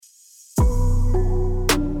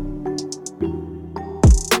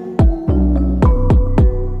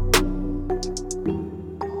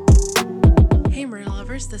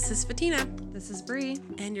This is Fatina. This is Bree.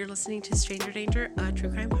 And you're listening to Stranger Danger, a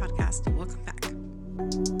true crime podcast. Welcome back.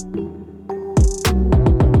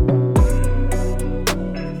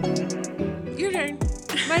 Your turn.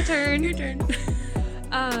 My turn. Your turn.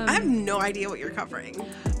 I have no idea what you're covering.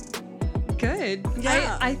 Good.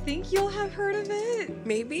 Yeah. I think you'll have heard of it.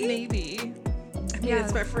 Maybe? Maybe. I mean,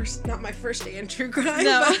 it's not my first day in true crime.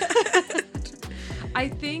 No. But I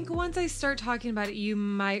think once I start talking about it, you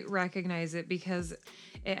might recognize it because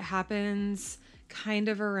it happens kind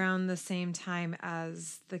of around the same time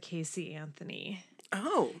as the Casey Anthony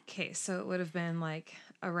case. So it would have been like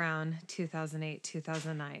around 2008,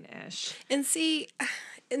 2009-ish. And see,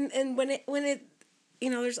 and when it,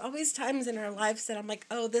 you know, there's always times in our lives that I'm like,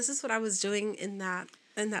 oh, this is what I was doing in that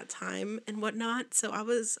time and whatnot. So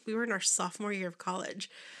we were in our sophomore year of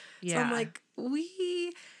college. Yeah. So I'm like,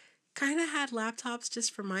 we kind of had laptops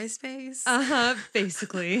just for MySpace.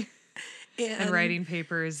 Basically. And writing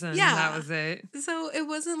papers, and that was it. So it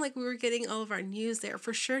wasn't like we were getting all of our news there.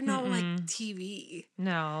 For sure, no, like TV.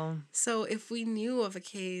 No. So if we knew of a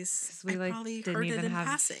case, we probably heard it in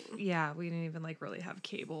passing. Yeah, we didn't even really have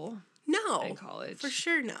cable. No. In college. For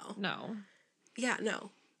sure, no. No. Yeah, no.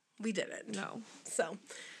 We didn't. No. So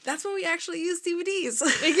that's when we actually used DVDs.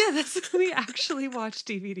 Yeah, that's when we actually watched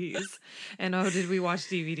DVDs. And did we watch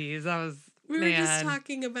DVDs? We were just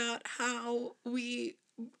talking about how we,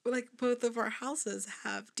 like, both of our houses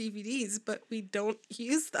have DVDs, but we don't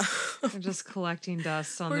use them. We're just collecting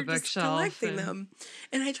dust on the bookshelf. We're just collecting them.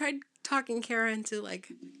 And I tried talking Kara into,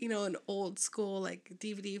 like, you know, an old school, like,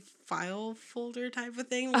 DVD file folder type of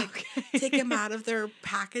thing. Like, take them out of their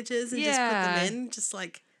packages and just put them in, just,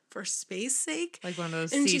 like, for space sake. Like one of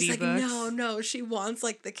those and CD she's like, books. No, she wants,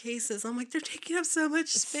 like, the cases. I'm like, they're taking up so much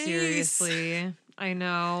space. Seriously. I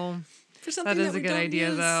know. For something that is a good idea,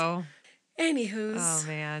 use. though. Anywho's. Oh,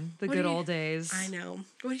 man. The good old days. I know.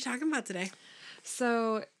 What are you talking about today?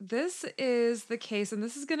 So this is the case, and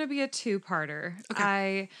this is going to be a two-parter.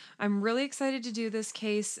 Okay. I'm really excited to do this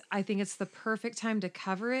case. I think it's the perfect time to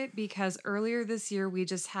cover it because earlier this year we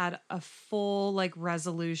just had a full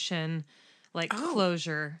resolution,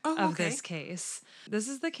 closure of this case. This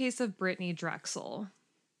is the case of Brittany Drexel.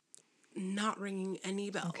 Not ringing any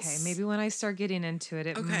bells. Okay, maybe when I start getting into it,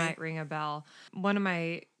 it might ring a bell. One of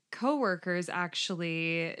my coworkers,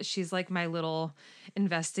 actually, she's like my little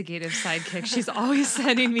investigative sidekick. She's always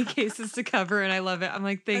sending me cases to cover, and I love it. I'm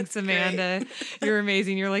like, thanks, That's Amanda. Great. You're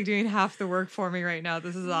amazing. You're like doing half the work for me right now.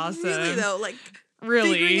 This is awesome. Really, though,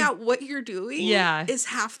 figuring out what you're doing is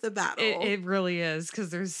half the battle. It really is, because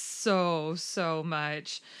there's so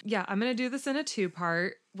much. Yeah, I'm going to do this in a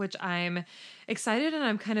two-part, which I'm excited and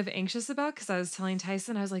I'm kind of anxious about, because I was telling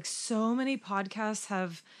Tyson, I was like, so many podcasts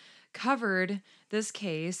have covered this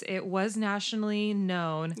case. It was nationally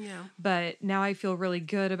known, but now I feel really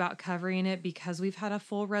good about covering it because we've had a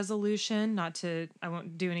full resolution. I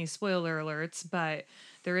won't do any spoiler alerts, but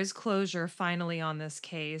there is closure finally on this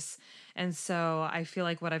case. And so I feel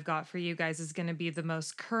like what I've got for you guys is going to be the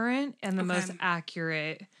most current and the most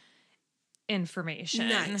accurate information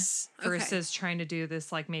versus trying to do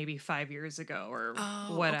this maybe 5 years ago or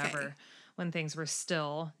whatever, when things were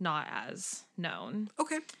still not as known.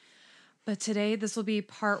 Okay. But today, this will be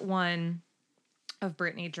part one of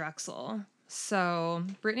Brittany Drexel. So,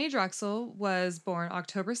 Brittany Drexel was born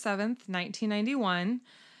October 7th, 1991.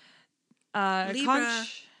 Libra.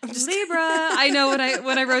 Libra. I know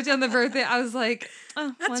when I wrote down the birthday, I was like,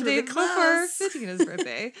 oh, that's one really day close. before Fatina's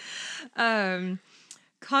birthday.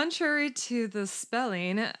 Contrary to the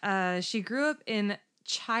spelling, she grew up in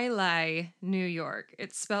Chili, New York.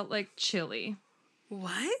 It's spelled like chili.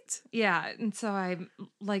 What? Yeah, and so I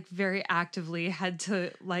very actively had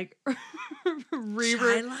to Chili?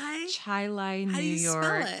 Chili, New York. How do you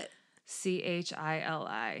spell it?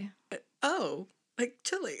 Chili. Oh, like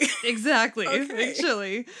chili. Exactly, Okay. like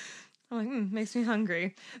chili. I'm like, makes me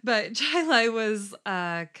hungry. But Chili was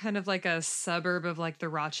kind of like a suburb of the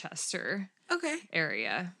Rochester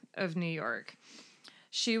area of New York.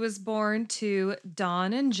 She was born to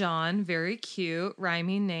Dawn and John, very cute,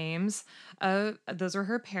 rhyming names. Those were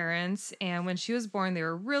her parents. And when she was born, they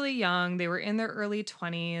were really young. They were in their early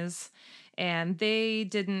 20s. And they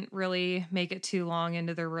didn't really make it too long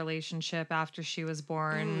into their relationship after she was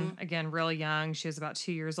born. Again, real young. She was about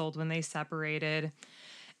 2 years old when they separated.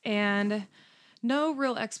 And no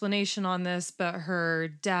real explanation on this, but her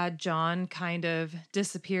dad, John, kind of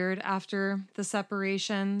disappeared after the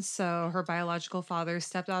separation. So her biological father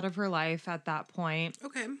stepped out of her life at that point.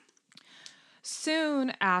 Okay.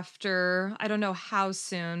 Soon after, I don't know how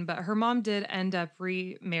soon, but her mom did end up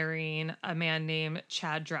remarrying a man named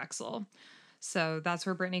Chad Drexel. So that's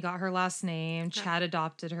where Brittany got her last name. Okay. Chad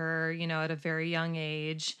adopted her, at a very young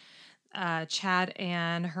age. Chad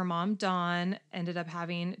and her mom, Dawn, ended up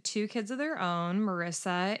having 2 kids of their own,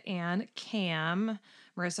 Marissa and Cam.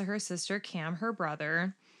 Marissa, her sister, Cam, her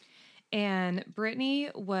brother. And Brittany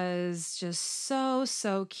was just so,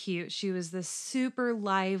 so cute. She was this super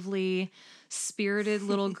lively, spirited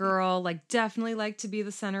little girl, like definitely liked to be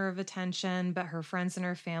the center of attention, but her friends and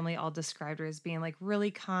her family all described her as being like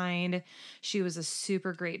really kind. She was a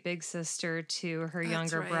super great big sister to her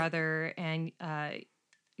younger brother and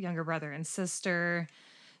sister.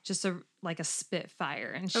 Just a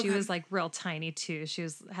spitfire, and she was like real tiny too. She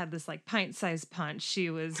had this like pint-sized punch. She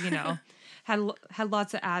was, had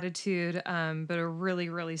lots of attitude, but a really,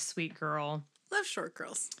 really sweet girl. Love short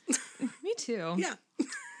girls. Me too. Yeah.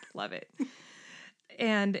 Love it.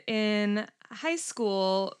 And in high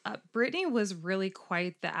school, Brittany was really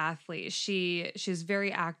quite the athlete. She's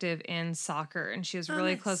very active in soccer, and she was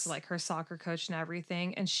really close to like her soccer coach and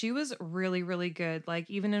everything. And she was really, really good. Like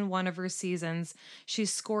even in one of her seasons, she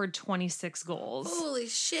scored 26 goals. Holy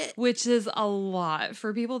shit. Which is a lot.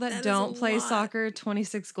 For people that don't play soccer,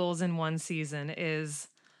 26 goals in one season is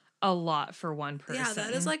a lot for one person. Yeah,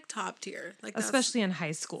 that is like top tier. Like especially in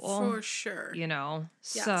high school. For sure. Yeah,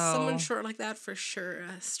 so someone short like that for sure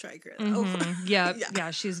a striker though. Mm-hmm. Yep.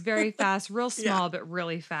 Yeah, she's very fast, real small but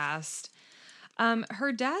really fast.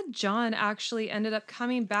 Her dad, John, actually ended up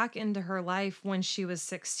coming back into her life when she was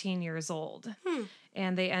 16 years old.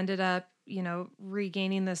 And they ended up,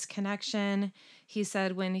 regaining this connection. He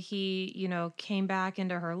said when he, came back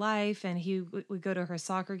into her life and he would go to her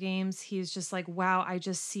soccer games, he's just like, wow, I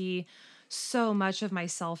just see so much of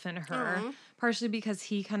myself in her. Aww. Partially because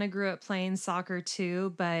he kind of grew up playing soccer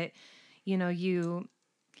too, but, you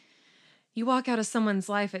walk out of someone's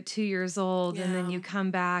life at 2 years old and then you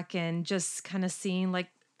come back and just kind of seeing like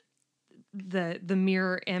the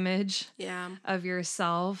mirror image of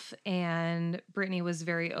yourself. And Brittany was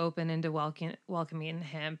very open into welcoming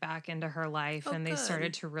him back into her life. And they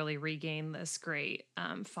started to really regain this great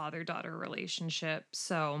father-daughter relationship.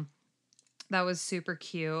 So that was super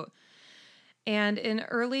cute. And in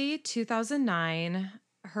early 2009,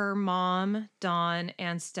 her mom, Dawn,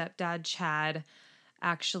 and stepdad, Chad,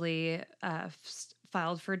 actually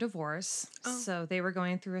filed for divorce. So they were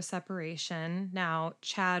going through a separation. Now,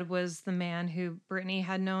 Chad was the man who Brittany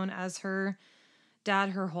had known as her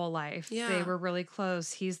dad her whole life. Yeah. They were really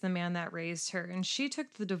close. He's the man that raised her. And she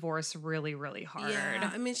took the divorce really, really hard. Yeah,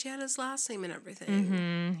 I mean, she had his last name and everything.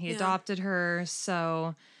 Mm-hmm. He adopted her.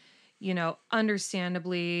 So,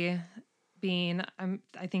 understandably being,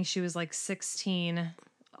 I think she was like 16,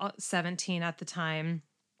 17 at the time.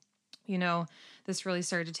 This really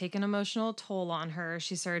started to take an emotional toll on her.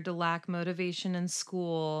 She started to lack motivation in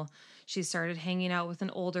school. She started hanging out with an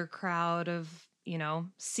older crowd of,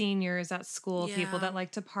 seniors at school, people that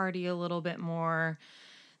like to party a little bit more.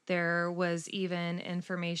 There was even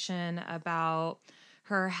information about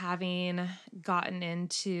her having gotten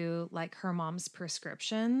into like her mom's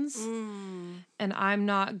prescriptions. And I'm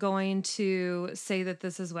not going to say that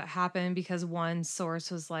this is what happened because one source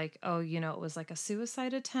was like, it was like a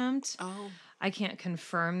suicide attempt. I can't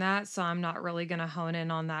confirm that, so I'm not really going to hone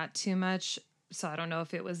in on that too much. So I don't know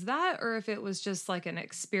if it was that or if it was just like an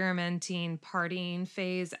experimenting partying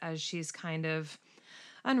phase as she's kind of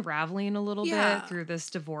unraveling a little bit through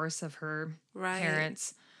this divorce of her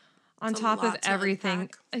parents. On top of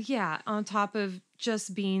everything, on top of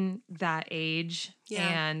just being that age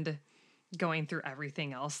and going through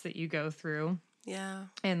everything else that you go through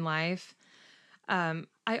in life.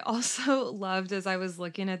 I also loved as I was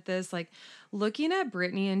looking at this, like looking at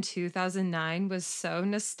Brittany in 2009 was so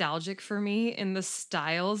nostalgic for me in the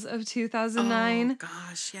styles of 2009. Oh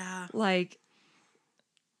gosh, yeah. Like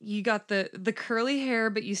you got the curly hair,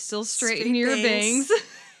 but you still straighten your bangs.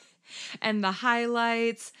 And the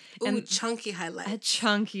highlights. And chunky highlights.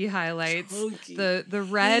 Chunky highlights. Chunky. The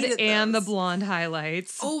red and the blonde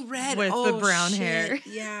highlights. Oh, red. With the brown hair.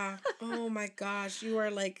 Yeah. Oh my gosh. You are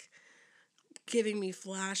like giving me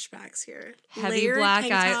flashbacks here. Heavy layered black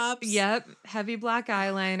eye. Yep. Heavy black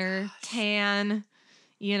eyeliner. Tan.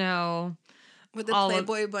 With the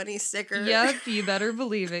Playboy bunny sticker. Yep. You better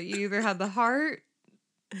believe it. You either had the heart,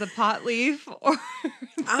 the pot leaf, or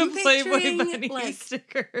I'm Playboy bunny like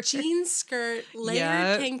sticker. Jean skirt,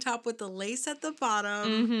 layered tank top with the lace at the bottom.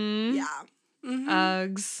 Mm-hmm. Yeah. Mm-hmm.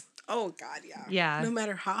 Uggs. Oh God, yeah. Yeah. No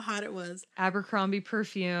matter how hot it was. Abercrombie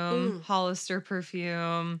perfume, Hollister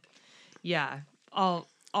perfume. Yeah. All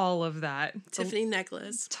of that. Tiffany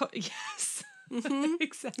necklace. Yes. Mm-hmm.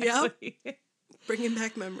 Exactly. Yep. Bringing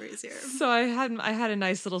back memories here. So I had a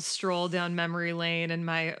nice little stroll down memory lane in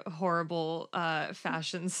my horrible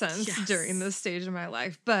fashion sense during this stage of my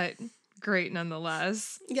life, but great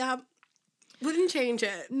nonetheless. Yeah. Wouldn't change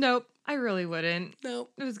it. Nope, I really wouldn't.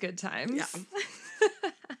 Nope. It was good times.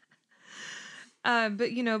 Yeah. But,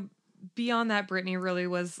 beyond that, Brittany really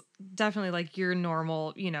was definitely like your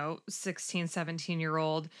normal, 16,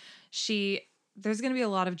 17-year-old. There's going to be a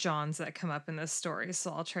lot of Johns that come up in this story,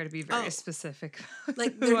 so I'll try to be very specific.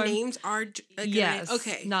 Like their names are... yes.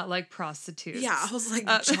 Okay. Not like prostitutes. Yeah, I was like,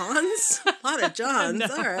 Johns? A lot of Johns. No,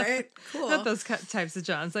 all right, cool. Not those types of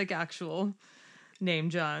Johns, like actual name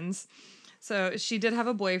Johns. So she did have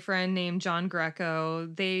a boyfriend named John Greco.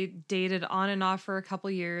 They dated on and off for a couple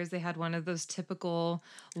years. They had one of those typical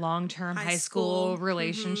long-term high school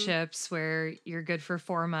relationships where you're good for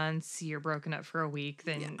 4 months, you're broken up for a week,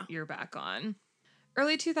 then you're back on.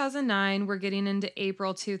 Early 2009, we're getting into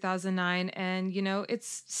April 2009, and,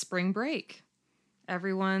 it's spring break.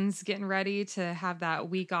 Everyone's getting ready to have that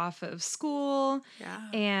week off of school. Yeah.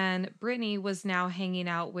 And Brittany was now hanging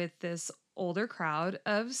out with this older crowd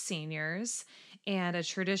of seniors, and a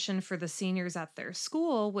tradition for the seniors at their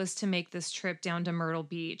school was to make this trip down to Myrtle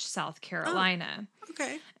Beach, South Carolina. Oh,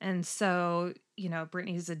 okay. And so,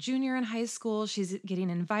 Brittany's a junior in high school. She's getting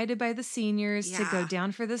invited by the seniors to go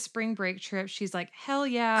down for the spring break trip. She's like, hell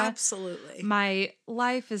yeah. Absolutely. My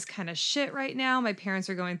life is kind of shit right now. My parents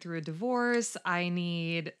are going through a divorce. I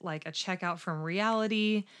need like a checkout from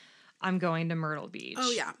reality. I'm going to Myrtle Beach. Oh,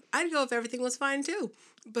 yeah. I'd go if everything was fine, too.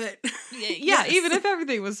 But yeah, even if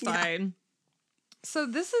everything was fine. Yeah. So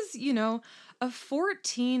this is, a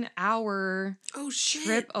 14-hour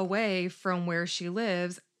trip away from where she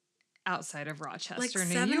lives outside of Rochester,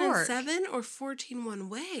 New York. 7 or 14 one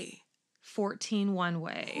way? 14 one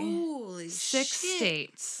way. Holy 6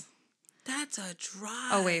 states. That's a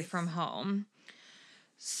drive. Away from home.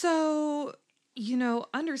 So,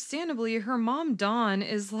 understandably, her mom, Dawn,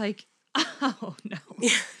 is like, oh, no. No.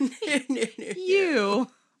 You,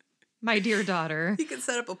 my dear daughter. You can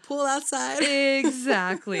set up a pool outside.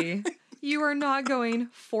 Exactly. You are not going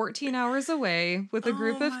 14 hours away with a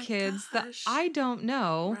group of kids that I don't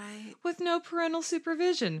know with no parental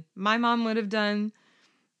supervision. My mom would have done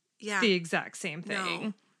the exact same thing.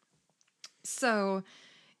 No. So,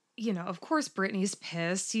 of course, Brittany's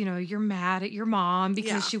pissed. You're mad at your mom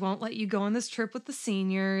because she won't let you go on this trip with the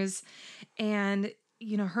seniors. And,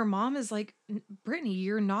 her mom is like, Brittany,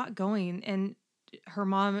 you're not going. And her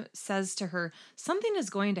mom says to her, something is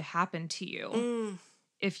going to happen to you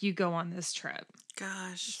if you go on this trip.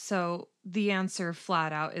 Gosh. So the answer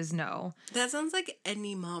flat out is no. That sounds like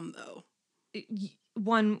any mom, though.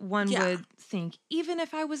 One would think, even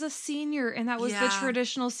if I was a senior and that was the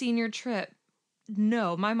traditional senior trip,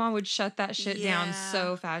 no, my mom would shut that shit down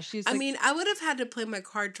so fast. She's like, I would have had to play my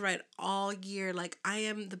cards right all year. Like, I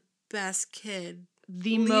am the best kid.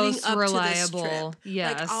 The most reliable.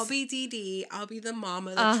 Yes. Like, I'll be DD. I'll be the mom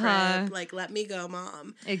of the trip. Like, let me go,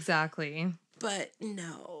 mom. Exactly. But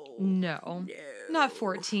no. Not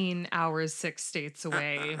 14 hours, 6 states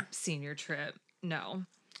away, senior trip. No.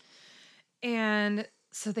 And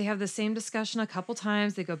so they have the same discussion a couple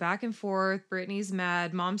times. They go back and forth. Brittany's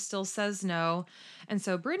mad. Mom still says no. And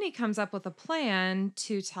so Brittany comes up with a plan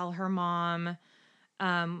to tell her mom,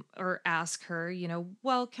 or ask her,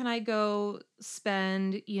 well, can I go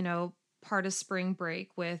spend, part of spring break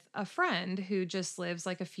with a friend who just lives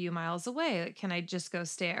like a few miles away? Like, can I just go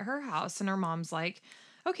stay at her house? And her mom's like,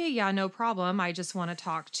 okay, yeah, no problem. I just want to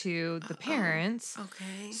talk to the parents.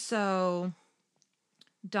 Okay. So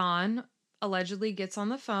Dawn allegedly gets on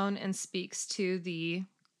the phone and speaks to the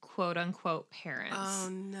quote unquote parents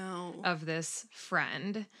of this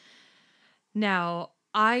friend. Now,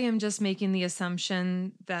 I am just making the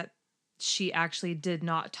assumption that she actually did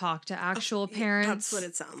not talk to actual parents. That's what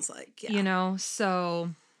it sounds like. Yeah. So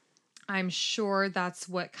I'm sure that's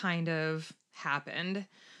what kind of happened.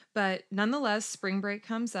 But nonetheless, spring break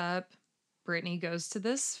comes up. Brittany goes to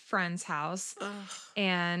this friend's house.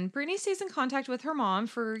 And Brittany stays in contact with her mom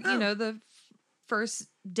for, the first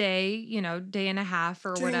day, day and a half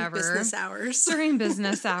or whatever. During business hours. During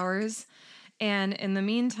business hours. And in the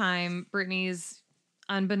meantime, Brittany's,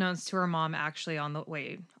 unbeknownst to her mom, actually on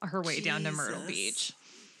her way down to Myrtle Beach.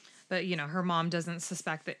 But, her mom doesn't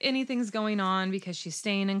suspect that anything's going on because she's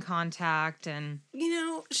staying in contact and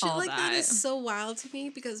shit like that is so wild to me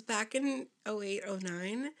because back in 2008,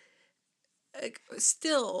 2009, like,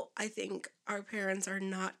 still, I think our parents are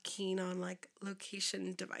not keen on, like,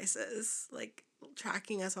 location devices, like,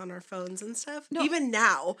 tracking us on our phones and stuff. No, even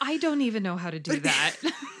now. I don't even know how to do that.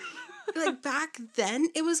 Like, back then,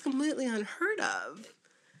 it was completely unheard of.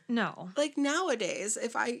 No. Like nowadays,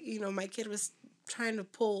 if my kid was trying to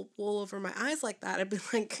pull wool over my eyes like that, I'd be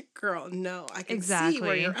like, girl, no, I can see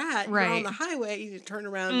where you're at. Right. You're on the highway. You need to turn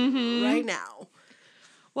around right now.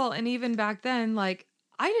 Well, and even back then, like,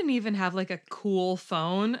 I didn't even have like a cool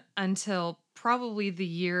phone until probably the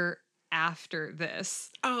year after this.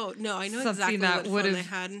 Oh, no, I know exactly what phone I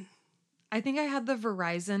had. I think I had the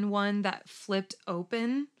Verizon one that flipped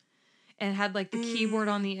open and had like the keyboard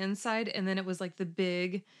on the inside, and then it was like the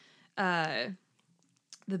big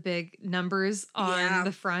numbers on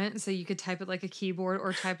the front, so you could type it like a keyboard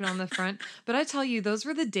or type it on the front. But I tell you, those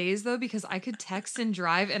were the days though, because I could text and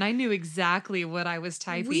drive and I knew exactly what I was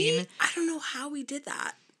typing. I don't know how we did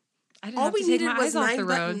that. I didn't have to take my eyes off the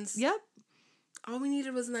road. Yep. All we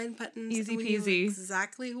needed was 9 buttons. Easy peasy.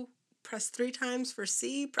 Exactly. Press 3 times for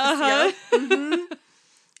C. Press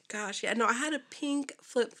Gosh, yeah. No, I had a pink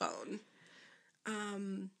flip phone.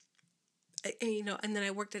 And then I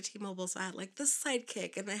worked at T-Mobile, so I had like the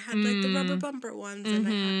Sidekick, and I had like the rubber bumper ones, and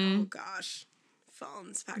I had, oh gosh,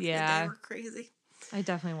 phones back in the day were crazy. I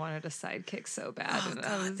definitely wanted a Sidekick so bad. Oh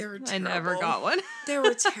God, they were terrible. I never got one. They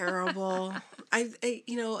were terrible. I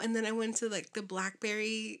and then I went to like the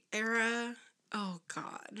BlackBerry era. Oh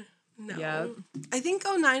God, no. Yep. I think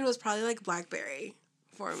 2009 was probably like BlackBerry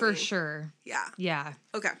for me. For sure. Yeah. Yeah.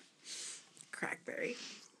 Okay. Crackberry.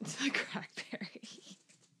 Crackberry.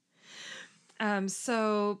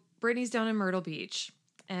 So Brittany's down in Myrtle Beach,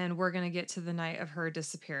 and we're going to get to the night of her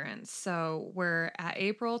disappearance. So we're at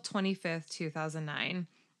April 25th, 2009.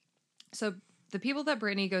 So the people that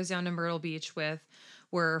Brittany goes down to Myrtle Beach with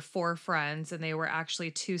were 4 friends, and they were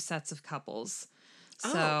actually 2 sets of couples.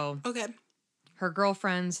 So okay. Her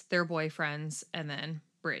girlfriends, their boyfriends, and then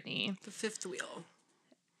Brittany. The fifth wheel.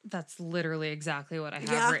 That's literally exactly what I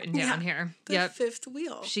have written down here. The fifth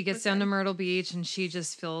wheel. She gets down to Myrtle Beach, and she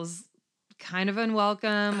just feels kind of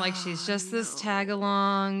unwelcome. Like she's just this tag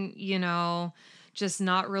along, just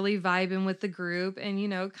not really vibing with the group,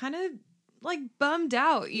 and, kind of like bummed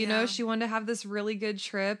out, you know, she wanted to have this really good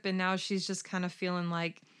trip, and now she's just kind of feeling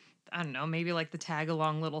like, I don't know, maybe like the tag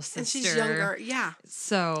along little sister. And she's younger. Yeah.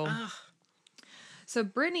 So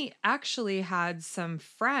Brittany actually had some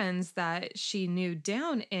friends that she knew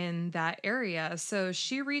down in that area. So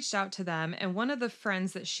she reached out to them, and one of the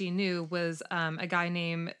friends that she knew was a guy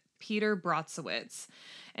named Peter Brotzowitz,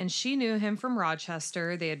 and she knew him from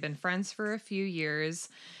Rochester. They had been friends for a few years.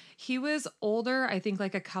 He was older, I think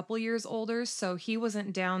like a couple years older, so he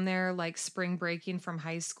wasn't down there like spring breaking from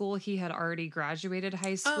high school. He had already graduated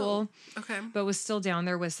high school, but was still down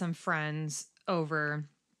there with some friends over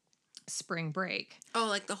spring break. Oh,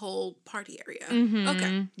 like the whole party area. Mm-hmm.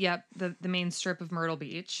 Okay. Yep, the main strip of Myrtle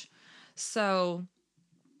Beach. So,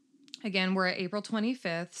 again, we're at April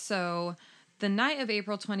 25th, so the night of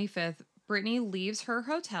April 25th, Brittany leaves her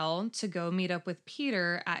hotel to go meet up with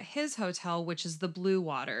Peter at his hotel, which is the Blue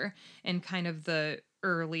Water, in kind of the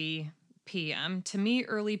early PM. To me,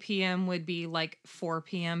 early PM would be like 4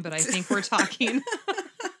 PM, but I think we're talking...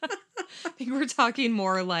 I think we're talking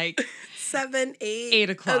more like 7, 8. 8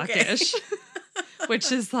 o'clock-ish,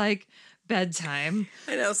 which is like bedtime.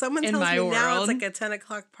 I know. Someone tells me now it's like a 10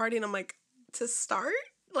 o'clock party, and I'm like, to start?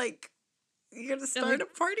 Like... You're going to start a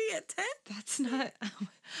party at 10? That's not...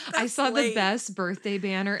 I saw the best birthday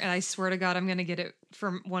banner, and I swear to God, I'm going to get it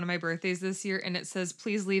from one of my birthdays this year, and it says,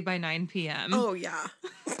 please leave by 9 p.m. Oh, yeah.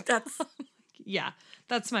 That's... Yeah,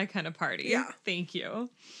 that's my kind of party. Yeah. Thank you.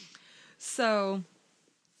 So,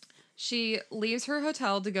 she leaves her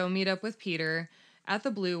hotel to go meet up with Peter at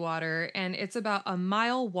the Blue Water, and it's about a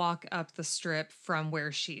mile walk up the strip from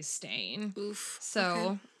where she's staying. Oof. So...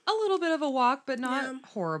 Okay. A little bit of a walk, but not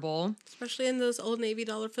horrible. Especially in those Old Navy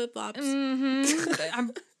dollar flip-flops. Mm-hmm.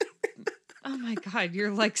 Oh my God, you're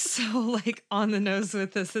like so like on the nose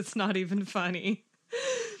with this. It's not even funny.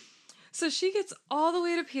 So she gets all the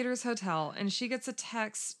way to Peter's hotel, and she gets a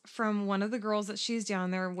text from one of the girls that she's down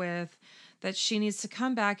there with that she needs to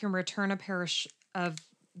come back and return a pair of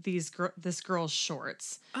this girl's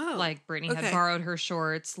shorts. Oh, like Brittany had borrowed her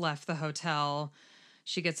shorts, left the hotel.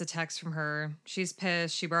 She gets a text from her. She's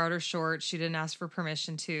pissed. She borrowed her shorts. She didn't ask for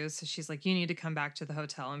permission to. So she's like, you need to come back to the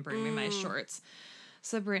hotel and bring me my shorts.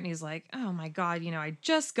 So Brittany's like, oh my God, I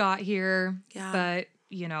just got here. Yeah. But,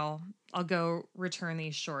 I'll go return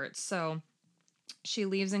these shorts. So she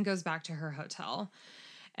leaves and goes back to her hotel.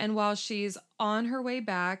 And while she's on her way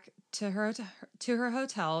back to her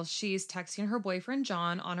hotel, she's texting her boyfriend,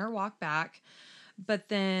 John, on her walk back. But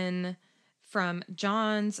then... From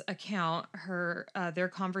John's account, their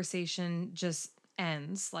conversation just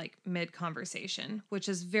ends like mid-conversation, which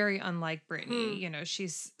is very unlike Brittany.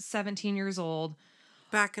 She's 17 years old,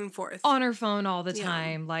 back and forth on her phone all the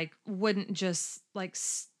time. Like, wouldn't just like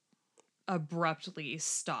abruptly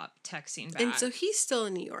stop texting back. And so he's still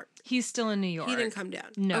in New York. He's still in New York. He didn't come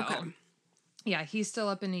down. No. Okay. Yeah, he's still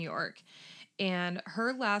up in New York. And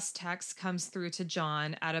her last text comes through to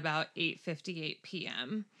John at about 8:58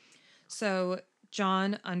 p.m. So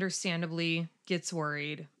John understandably gets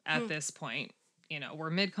worried at this point. You know, we're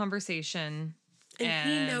mid-conversation. And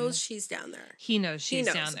he knows she's down there. He knows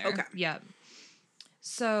she's down there. Okay. Yep.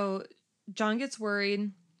 So John gets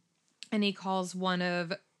worried and he calls one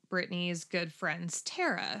of Brittany's good friends,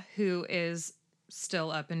 Tara, who is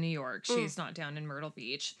still up in New York. She's not down in Myrtle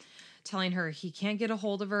Beach, telling her he can't get a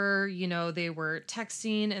hold of her. You know, they were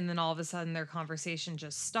texting and then all of a sudden their conversation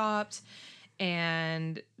just stopped.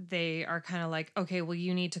 And they are kind of like, okay, well,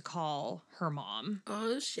 you need to call her mom.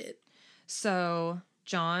 Oh, shit. So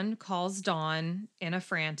John calls Dawn in a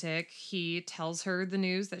frantic. He tells her the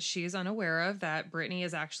news that she is unaware of, that Brittany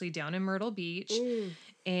is actually down in Myrtle Beach.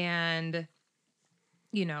 And,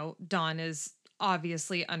 you know, Dawn is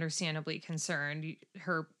obviously understandably concerned.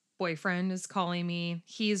 Her boyfriend is calling me.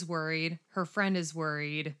 He's worried. Her friend is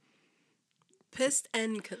worried. Pissed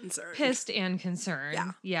and concerned.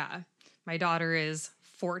 Yeah. My daughter is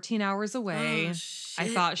 14 hours away. Oh, shit.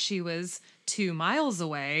 I thought she was 2 miles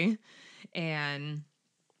away. And,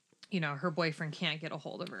 you know, her boyfriend can't get a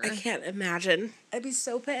hold of her. I can't imagine. I'd be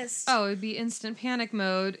so pissed. Oh, it'd be instant panic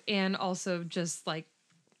mode and also just, like,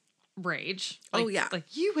 rage. Like, yeah.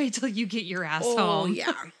 Like, you wait till you get your ass home. Oh,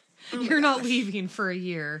 yeah. Oh You're not leaving for a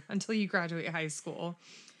year until you graduate high school.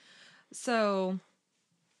 So,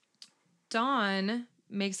 Dawn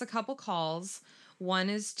makes a couple calls.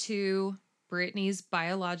 One is to Brittany's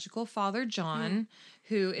biological father, John,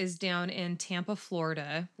 who is down in Tampa,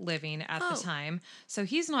 Florida, living at the time. So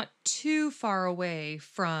he's not too far away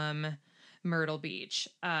from Myrtle Beach.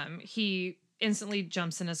 He instantly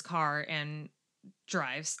jumps in his car and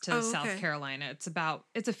drives to South Carolina.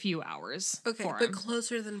 It's a few hours for him. But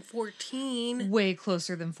closer than 14. Way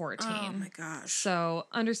closer than 14. Oh my gosh. So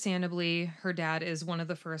understandably, her dad is one of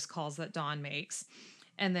the first calls that Dawn makes.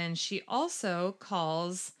 And then she also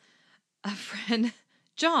calls a friend,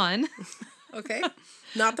 John. Okay.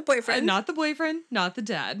 Not the boyfriend. Not the boyfriend, not the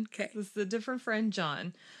dad. Okay. This is a different friend,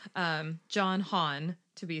 John. John Hahn,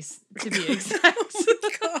 to be exact.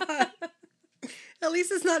 Oh, God. At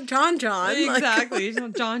least it's not John. Exactly.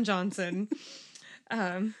 John Johnson.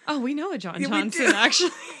 We know a John Johnson,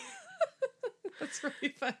 actually. That's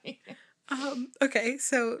really funny. Okay,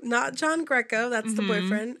 so not John Greco. That's the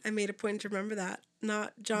boyfriend. I made a point to remember that.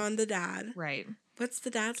 Not John the dad. Right. What's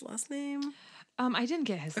the dad's last name? I didn't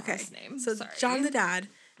get his last name. So sorry. John the dad.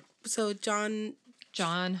 So John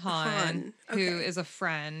Hahn, who is a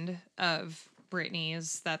friend of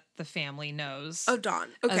Brittany's that the family knows. Oh, Dawn.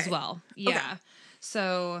 Okay. As well. Yeah. Okay.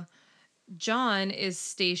 So John is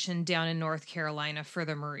stationed down in North Carolina for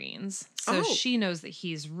the Marines. So she knows that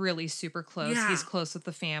he's really super close. Yeah. He's close with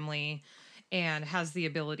the family and has the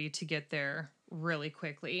ability to get there really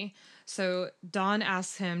quickly. So Dawn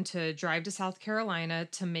asks him to drive to South Carolina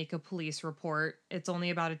to make a police report. It's only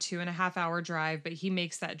about a 2.5 hour drive, but he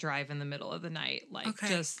makes that drive in the middle of the night.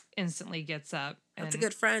 Just instantly gets up. That's a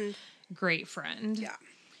good friend. Great friend. Yeah.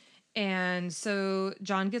 And so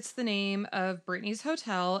John gets the name of Brittany's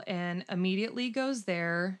hotel and immediately goes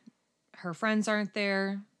there. Her friends aren't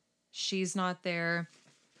there. She's not there.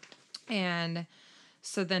 And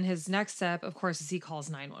so then his next step, of course, is he calls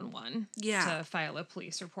 911 to file a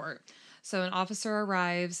police report. So an officer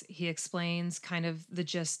arrives. He explains kind of the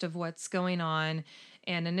gist of what's going on.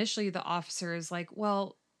 And initially the officer is like,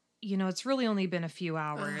 well, you know, it's really only been a few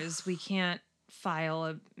hours. We can't file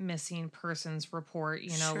a missing persons report.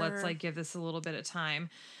 You know, let's give this a little bit of time.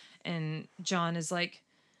 And John is like,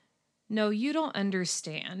 no, you don't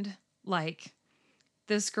understand.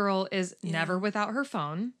 This girl is never without her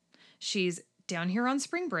phone. She's down here on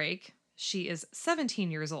spring break. She is 17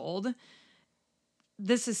 years old.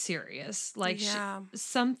 This is serious.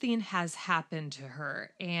 Something has happened to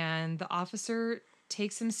her. And the officer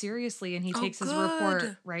takes him seriously and he takes his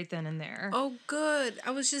report right then and there. Oh, good.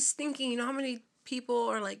 I was just thinking, you know how many people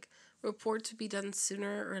or reports would be done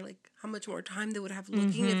sooner or how much more time they would have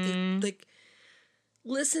looking if they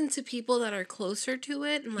listen to people that are closer to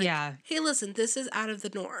it and hey, listen, this is out of the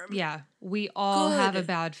norm. Yeah. We all have a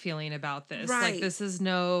bad feeling about this. Right. This is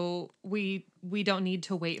we don't need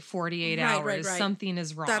to wait 48 hours. Right. Something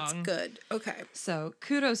is wrong. That's good. Okay. So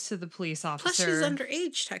kudos to the police officer. Plus she's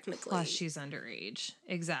underage, technically.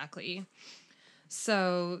 Exactly.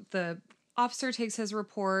 So the officer takes his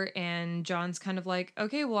report, and John's kind of like,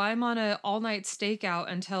 okay, well, I'm on a all-night stakeout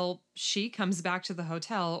until she comes back to the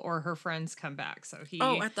hotel or her friends come back. So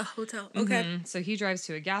at the hotel. Okay. So he drives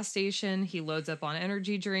to a gas station. He loads up on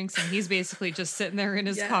energy drinks, and he's basically just sitting there in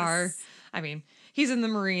his car. I mean, he's in the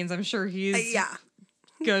Marines. I'm sure he's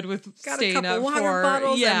good with got staying a couple up water for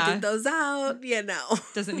bottles, emptied those out.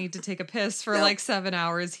 Doesn't need to take a piss for like 7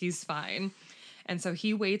 hours. He's fine. And so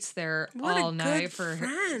he waits there all night for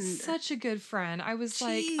her. Such a good friend. I was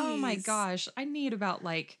like, oh my gosh, I need about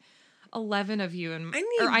like 11 of you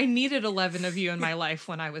I needed 11 of you in my life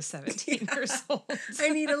when I was 17 years old. I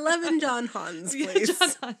need 11 John Hans, please. John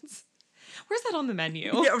Hans. Where's that on the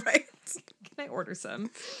menu? Yeah, right. Can I order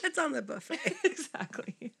some? It's on the buffet.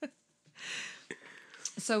 Exactly.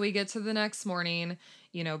 So we get to the next morning.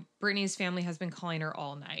 You know, Brittany's family has been calling her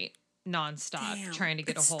all night, nonstop, trying to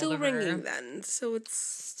get a hold of her. It's still ringing then, so it's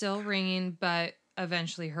still ringing, but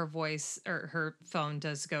eventually her voice or her phone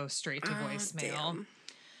does go straight to voicemail. Damn.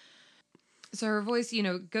 So her voice, you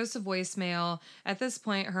know, goes to voicemail. At this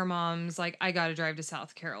point, her mom's like, I got to drive to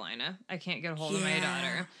South Carolina. I can't get a hold of my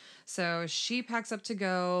daughter. So she packs up to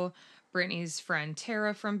go. Brittany's friend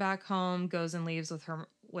Tara from back home goes and leaves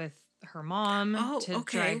with her mom to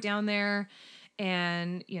drive down there.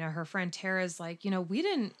 And, you know, her friend Tara's like, you know, we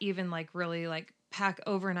didn't even like really like pack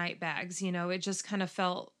overnight bags. You know, it just kind of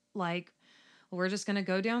felt like we're just going to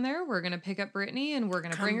go down there. We're going to pick up Brittany and we're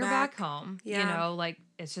going to bring her back home. Yeah. You know, like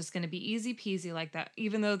it's just going to be easy peasy like that.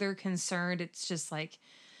 Even though they're concerned, it's just like,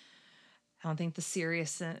 I don't think the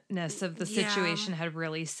seriousness of the situation had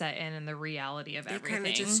really set in and the reality of everything. They kind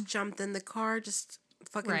of just jumped in the car, just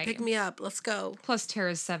fucking pick me up. Let's go. Plus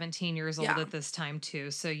Tara's 17 years old at this time too.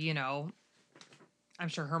 So, you know, I'm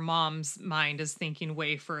sure her mom's mind is thinking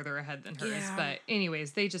way further ahead than hers. Yeah. But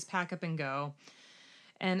anyways, they just pack up and go.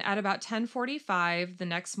 And at about 10:45 the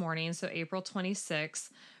next morning, so April 26th,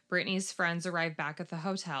 Brittany's friends arrive back at the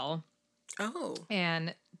hotel. Oh.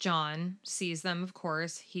 And John sees them, of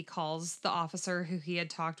course. He calls the officer who he had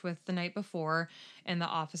talked with the night before, and the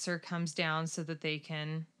officer comes down so that they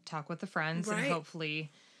can talk with the friends and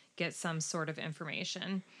hopefully get some sort of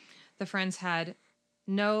information. The friends had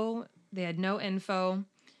no info.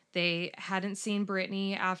 They hadn't seen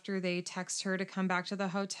Brittany after they text her to come back to the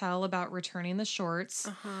hotel about returning the shorts.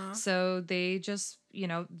 So they just, you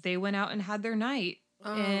know, they went out and had their night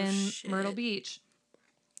in Myrtle Beach.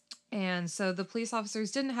 And so the police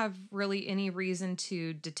officers didn't have really any reason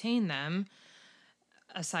to detain them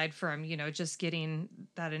aside from, you know, just getting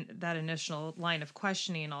that initial line of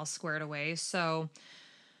questioning all squared away. So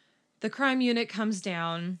the crime unit comes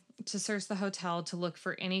down to search the hotel to look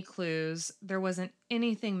for any clues. There wasn't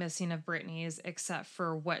anything missing of Brittany's except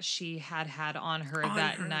for what she had on her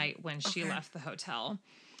night when she left the hotel.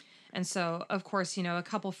 And so, of course, you know, a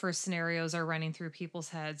couple first scenarios are running through people's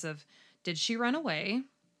heads of, did she run away?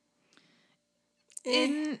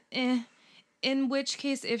 In which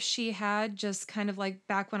case, if she had, just kind of like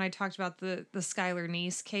back when I talked about the Skylar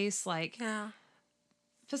Neese case, like... Yeah.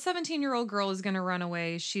 If a 17-year-old girl is going to run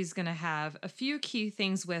away, she's going to have a few key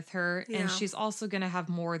things with her, and she's also going to have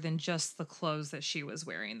more than just the clothes that she was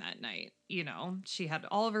wearing that night. You know, she had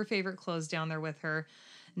all of her favorite clothes down there with her.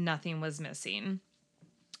 Nothing was missing.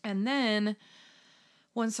 And then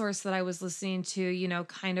one source that I was listening to, you know,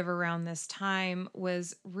 kind of around this time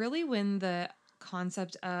was really when the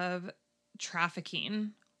concept of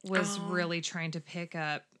trafficking was really trying to pick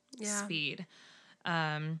up speed.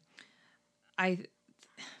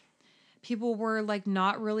 People were like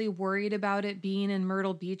not really worried about it being in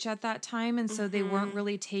Myrtle Beach at that time. And so they weren't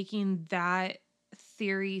really taking that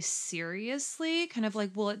theory seriously. Kind of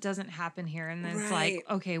like, well, it doesn't happen here. And then it's like,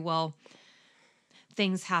 okay, well,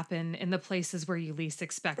 things happen in the places where you least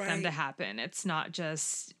expect them to happen. It's not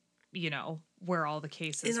just, you know, where all the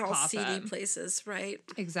cases pop up. In all seedy places, right?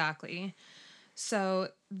 Exactly. So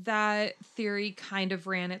that theory kind of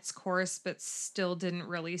ran its course, but still didn't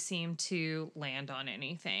really seem to land on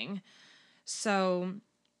anything. So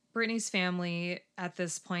Brittany's family, at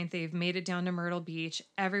this point, they've made it down to Myrtle Beach.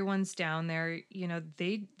 Everyone's down there. You know,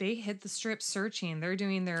 they hit the strip searching. They're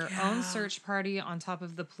doing their own search party on top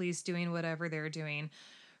of the police doing whatever they're doing.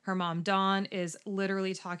 Her mom, Dawn, is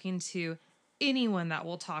literally talking to anyone that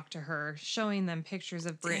will talk to her, showing them pictures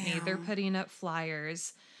of Brittany. They're putting up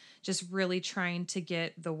flyers, just really trying to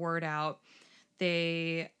get the word out.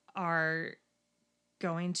 They are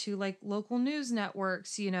going to like local news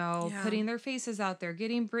networks, you know, putting their faces out there,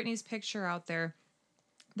 getting Brittany's picture out there.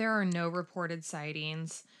 There are no reported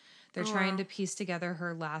sightings. They're trying to piece together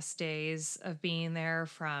her last days of being there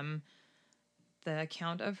from the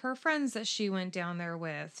account of her friends that she went down there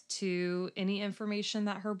with, to any information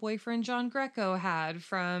that her boyfriend John Greco had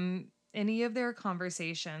from any of their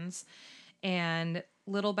conversations. And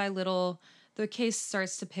little by little, the case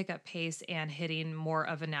starts to pick up pace and hitting more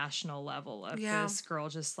of a national level of this girl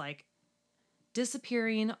just like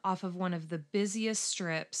disappearing off of one of the busiest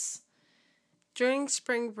strips. During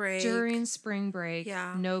spring break.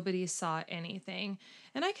 Yeah. Nobody saw anything.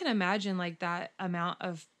 And I can imagine like that amount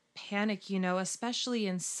of panic, you know, especially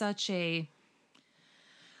in such a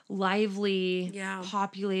lively,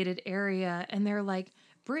 populated area. And they're like,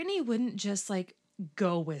 Brittany wouldn't just like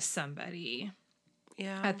go with somebody.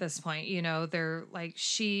 Yeah. At this point, you know, they're like,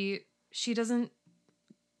 she doesn't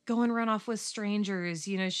go and run off with strangers.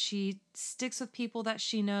 You know, she sticks with people that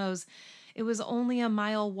she knows. It was only a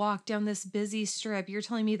mile walk down this busy strip. You're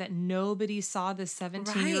telling me that nobody saw this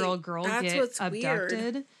 17-year-old girl get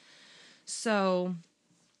abducted? Weird. So,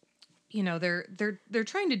 you know, they're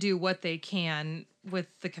trying to do what they can with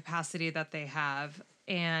the capacity that they have.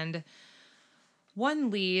 And one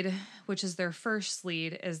lead, which is their first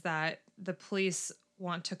lead, is that the police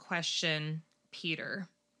want to question Peter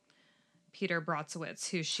Brotzowitz,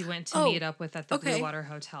 who she went to meet up with at the Blue Water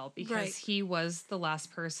Hotel, because he was the last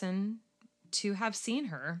person to have seen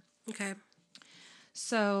her. Okay.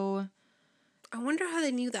 So I wonder how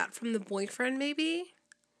they knew that. From the boyfriend, maybe?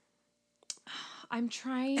 I'm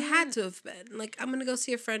trying. It had to have been. Like, I'm going to go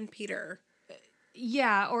see a friend, Peter.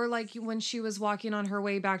 Yeah, or like when she was walking on her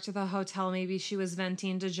way back to the hotel, maybe she was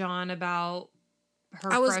venting to John about her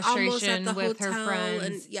frustration with her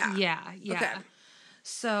friends. Yeah. Okay.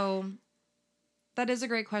 So that is a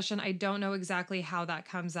great question. I don't know exactly how that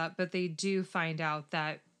comes up, but they do find out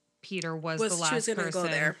that Peter was the last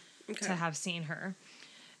person to have seen her.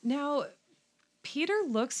 Now, Peter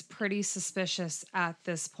looks pretty suspicious at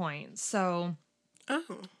this point. So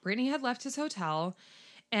Brittany had left his hotel,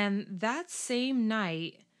 and that same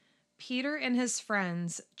night, Peter and his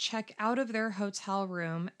friends check out of their hotel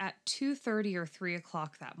room at 2:30 or 3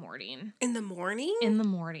 o'clock that morning. In the morning? In the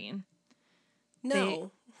morning.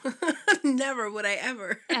 No. Never would I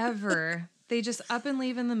ever. Ever. They just up and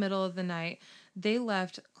leave in the middle of the night. They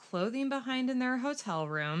left clothing behind in their hotel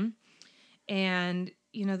room. And,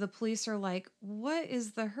 you know, the police are like, what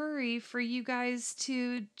is the hurry for you guys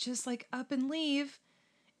to just like up and leave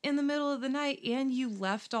in the middle of the night? And you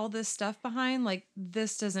left all this stuff behind? Like,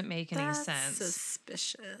 this doesn't make any sense. That's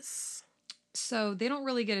suspicious. So they don't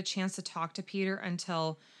really get a chance to talk to Peter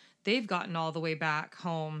until they've gotten all the way back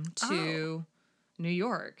home to New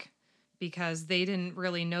York, because they didn't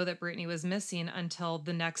really know that Brittany was missing until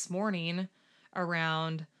the next morning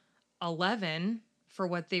around 11 for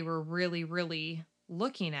what they were really, really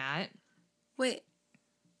looking at. Wait,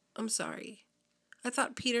 I'm sorry. I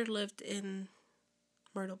thought Peter lived in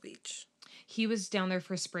Myrtle Beach. He was down there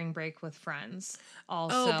for spring break with friends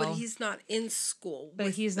also. Oh, but he's not in school.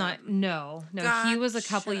 But he's them. Not. No. Gotcha, he was a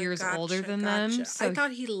couple years older than them. So I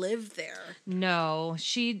thought he lived there. No,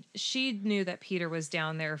 she knew that Peter was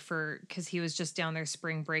down there because he was just down there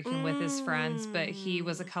spring breaking with his friends. But he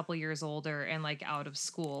was a couple years older and like out of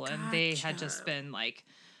school, and they had just been like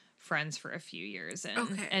friends for a few years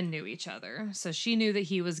and knew each other. So she knew that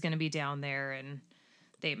he was going to be down there, and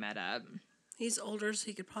they met up. He's older, so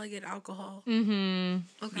he could probably get alcohol.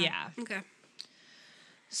 Mm-hmm. Okay. Yeah. Okay.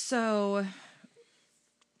 So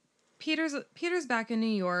Peter's back in New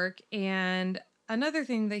York, and another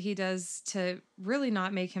thing that he does to really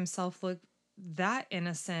not make himself look that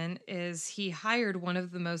innocent is he hired one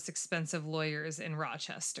of the most expensive lawyers in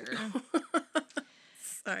Rochester.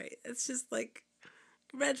 Sorry, it's just like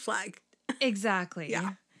red flag. Exactly.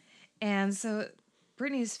 Yeah. And so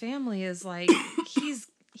Brittany's family is like,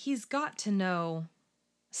 he's got to know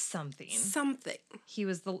something. He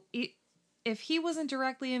was if he wasn't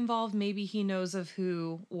directly involved, maybe he knows of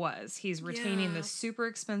who was. He's retaining this super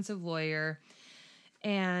expensive lawyer.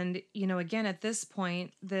 And, you know, again, at this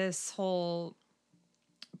point, this whole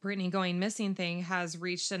Brittany going missing thing has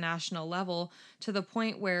reached a national level to the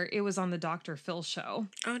point where it was on the Dr. Phil show.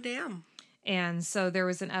 Oh, damn. And so there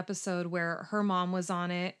was an episode where her mom was on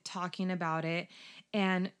it talking about it.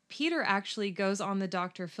 And Peter actually goes on the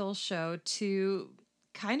Dr. Phil show to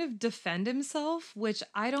kind of defend himself, which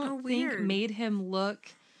I don't think made him look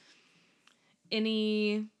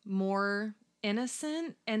any more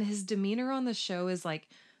innocent. And his demeanor on the show is like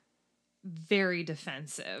very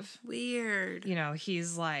defensive. Weird. You know,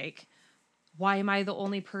 he's like, why am I the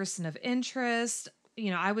only person of interest?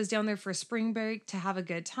 You know, I was down there for spring break to have a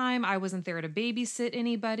good time. I wasn't there to babysit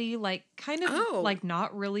anybody. Like, kind of like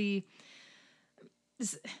not really...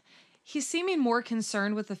 he's seeming more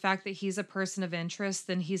concerned with the fact that he's a person of interest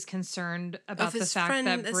than he's concerned about the fact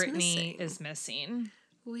that Brittany is missing.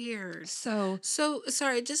 Weird. So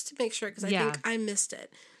sorry, just to make sure, because I think I missed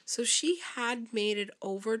it. So she had made it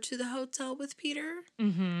over to the hotel with Peter,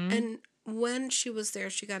 and when she was there,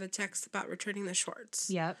 she got a text about returning the shorts.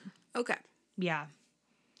 Yep. Okay. Yeah.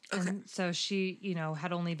 Okay. And so she,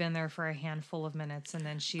 had only been there for a handful of minutes, and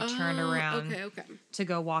then she turned around to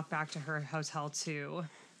go walk back to her hotel to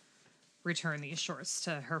return these shorts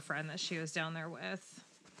to her friend that she was down there with.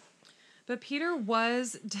 But Peter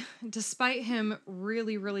was, despite him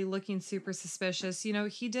really, really looking super suspicious,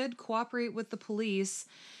 he did cooperate with the police,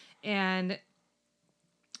 and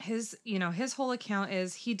his whole account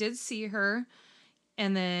is he did see her,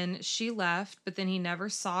 and then she left, but then he never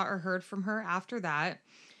saw or heard from her after that.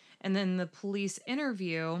 And then the police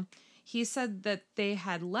interview, he said that they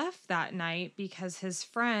had left that night because his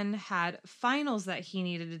friend had finals that he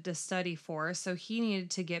needed to study for. So he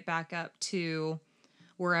needed to get back up to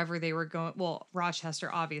wherever they were going. Well,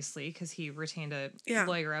 Rochester, obviously, because he retained a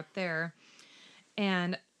lawyer up there.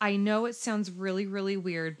 And I know it sounds really, really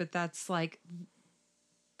weird, but that's like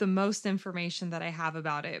the most information that I have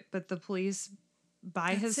about it. But the police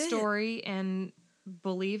buy his story and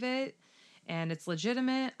believe it. And it's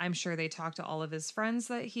legitimate. I'm sure they talked to all of his friends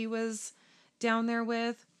that he was down there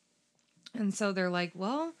with. And so they're like,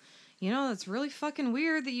 well, it's really fucking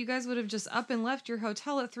weird that you guys would have just up and left your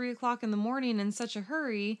hotel at 3:00 in the morning in such a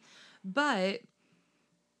hurry. But...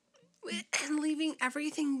 And leaving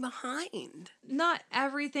everything behind. Not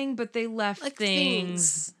everything, but they left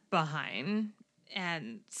things behind.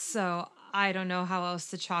 And so I don't know how else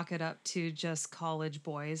to chalk it up to just college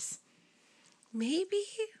boys. Maybe,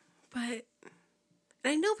 but...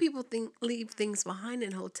 And I know people leave things behind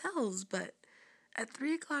in hotels, but at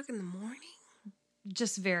 3:00 in the morning?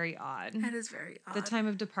 Just very odd. That is very odd. The time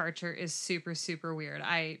of departure is super, super weird.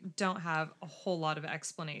 I don't have a whole lot of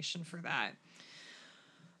explanation for that.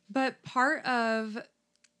 But part of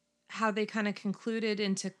how they kind of concluded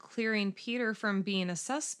into clearing Peter from being a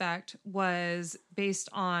suspect was based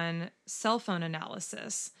on cell phone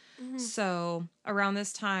analysis. Mm-hmm. So around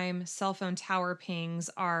this time, cell phone tower pings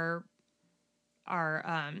are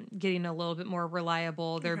getting a little bit more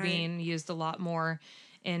reliable. They're being used a lot more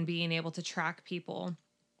in being able to track people.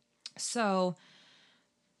 So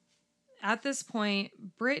at this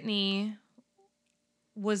point, Brittany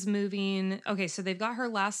was moving. Okay, so they've got her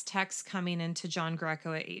last text coming into John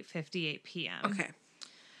Greco at 8:58 p.m. Okay.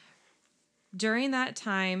 During that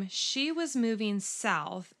time, she was moving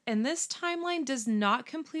south, and this timeline does not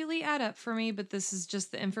completely add up for me, but this is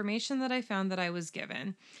just the information that I found that I was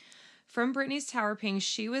given. From Brittany's tower ping,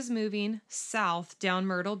 she was moving south down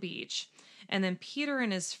Myrtle Beach, and then Peter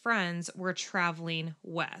and his friends were traveling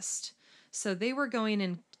west. So they were going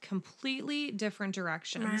in completely different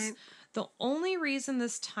directions. Right. The only reason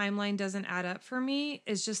this timeline doesn't add up for me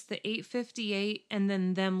is just the 8:58 and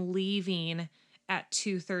then them leaving at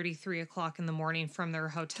 2:30, 3:00 in the morning from their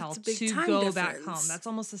hotel to go back home. That's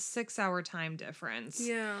almost a 6-hour time difference.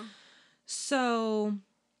 Yeah. So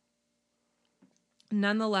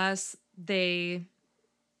nonetheless, they,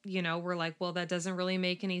 were like, well, that doesn't really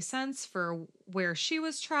make any sense for where she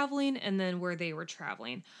was traveling and then where they were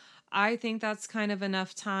traveling. I think that's kind of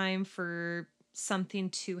enough time for something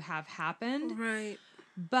to have happened. Right.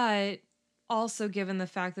 But also given the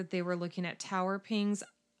fact that they were looking at tower pings,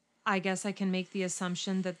 I guess I can make the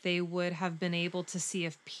assumption that they would have been able to see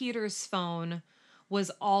if Peter's phone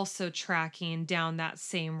was also tracking down that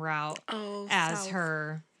same route as south.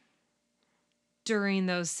 Her during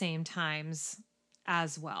those same times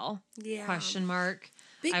as well. Yeah. Question mark.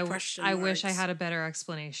 Big question marks. I wish I had a better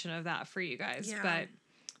explanation of that for you guys, but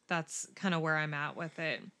that's kind of where I'm at with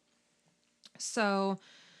it. So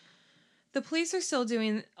the police are still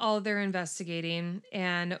doing all of their investigating,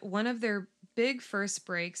 and one of their big first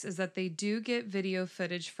breaks is that they do get video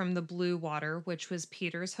footage from the Blue Water, which was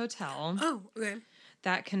Peter's hotel. Oh, okay.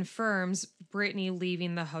 That confirms Brittany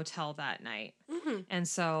leaving the hotel that night. Mm-hmm. And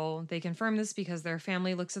so they confirm this because their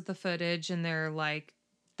family looks at the footage and they're like,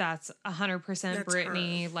 that's 100%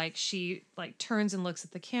 Brittany. Her. Like she turns and looks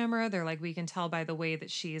at the camera. They're like, we can tell by the way that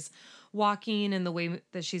she's walking and the way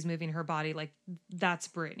that she's moving her body. Like that's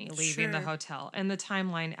Brittany leaving the hotel. And the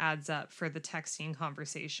timeline adds up for the texting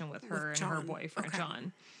conversation with her and her boyfriend,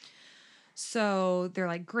 John. So they're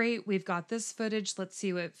like, great, we've got this footage. Let's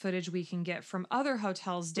see what footage we can get from other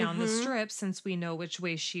hotels down the strip since we know which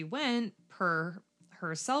way she went per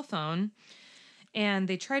her cell phone. And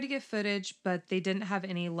they tried to get footage, but they didn't have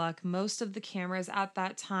any luck. Most of the cameras at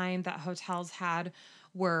that time that hotels had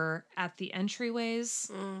were at the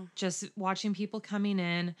entryways, just watching people coming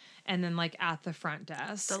in, and then like at the front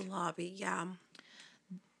desk. The lobby, yeah.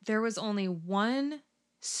 There was only one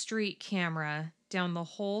street camera down the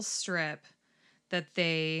whole strip that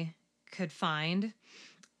they could find,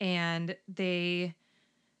 and they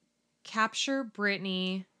capture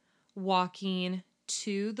Brittany walking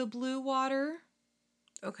to the Blue Water.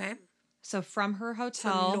 Okay. So from her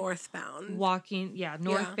hotel, so northbound, walking,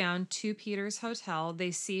 northbound to Peter's hotel.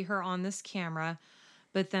 They see her on this camera,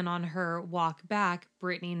 but then on her walk back,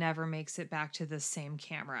 Brittany never makes it back to the same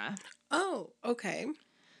camera. Oh, okay.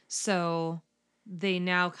 So they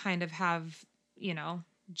now kind of have,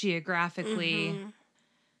 geographically,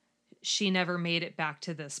 she never made it back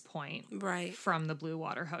to this point, right, from the Blue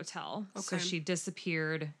Water Hotel. Okay. So she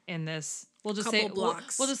disappeared in this. We'll just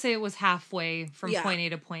blocks. We'll just say it was halfway from point A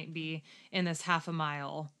to point B in this half a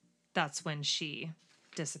mile. That's when she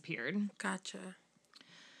disappeared. Gotcha.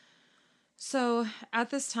 So at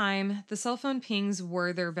this time, the cell phone pings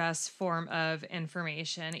were their best form of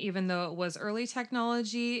information. Even though it was early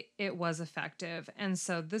technology, it was effective. And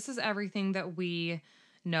so this is everything that we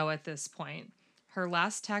know at this point. Her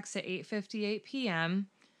last text at 8:58 p.m.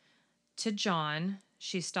 to John,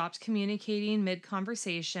 she stopped communicating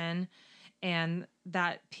mid-conversation, and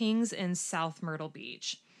that pings in South Myrtle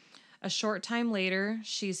Beach. A short time later,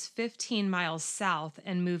 she's 15 miles south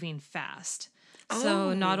and moving fast.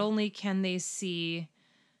 So not only can they see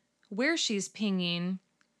where she's pinging,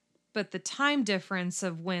 but the time difference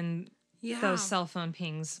of when those cell phone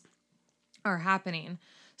pings are happening.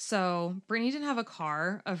 So Brittany didn't have a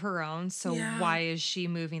car of her own, so why is she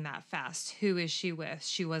moving that fast? Who is she with?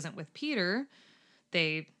 She wasn't with Peter.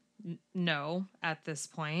 They know at this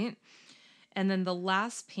point. And then the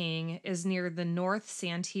last ping is near the North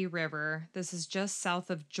Santee River. This is just south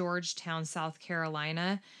of Georgetown, South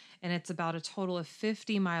Carolina, and it's about a total of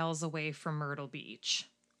 50 miles away from Myrtle Beach.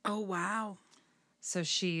 Oh, wow. So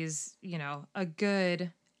she's, a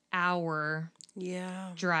good hour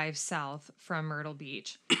drive south from Myrtle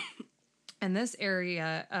Beach. And this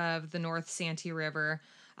area of the North Santee River,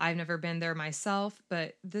 I've never been there myself,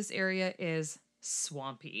 but this area is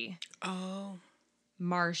swampy. Oh.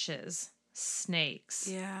 Marshes,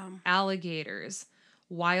 snakes, alligators,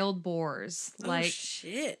 wild boars. Oh,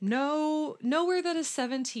 shit. Nowhere that a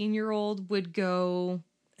 17-year-old would go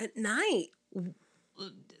at night.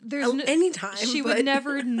 There's anytime. She would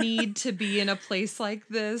never need to be in a place like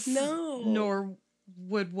this. No. Nor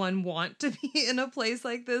would one want to be in a place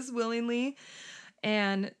like this willingly.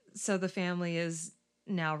 And so the family is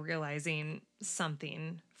now realizing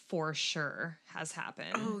something for sure has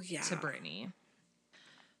happened to Brittany.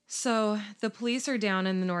 So the police are down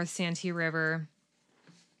in the North Santee River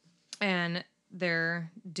and they're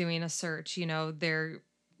doing a search. They're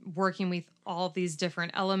working with all these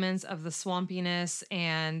different elements of the swampiness,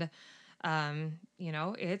 and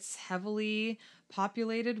it's heavily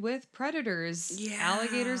populated with predators,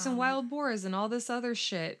 alligators and wild boars and all this other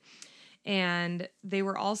shit. And they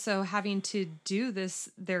were also having to do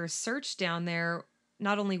their search down there,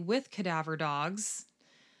 not only with cadaver dogs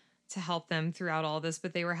to help them throughout all this,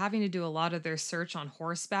 but they were having to do a lot of their search on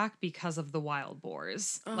horseback because of the wild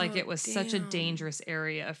boars. It was such a dangerous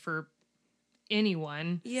area for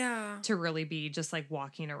anyone to really be just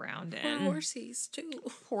walking around in. Poor horsies too.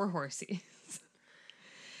 Poor horsies.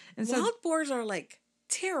 And wild boars are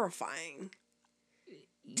terrifying.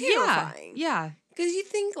 Terrifying. Yeah. Because you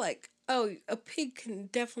think a pig can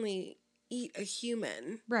definitely eat a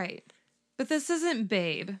human. Right. But this isn't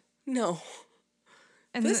Babe. No.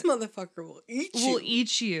 And this motherfucker will eat you. Will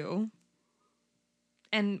eat you.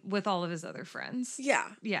 And with all of his other friends. Yeah.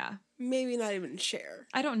 Yeah. Maybe not even share.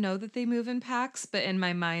 I don't know that they move in packs, but in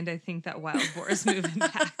my mind, I think that wild boars move in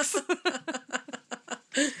packs.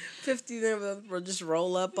 50 of them will just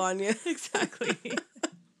roll up on you. Exactly.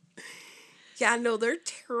 Yeah, no, they're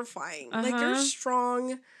terrifying. They're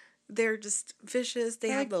strong. They're just vicious. They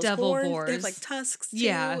have those devil horns. boars. They have tusks too.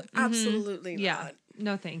 Yeah. Mm-hmm. Absolutely not. Yeah.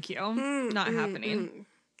 No, thank you. Not happening.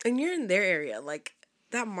 And you're in their area.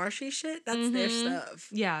 That marshy shit, that's their stuff.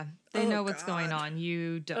 Yeah. They know what's going on.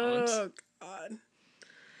 You don't. Oh, God.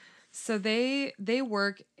 So they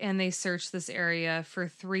work and they search this area for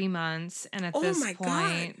 3 months. And at this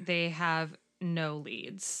point, they have no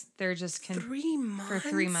leads. They're just... 3 months? For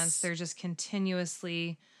 3 months, they're just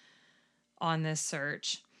continuously on this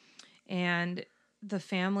search. And the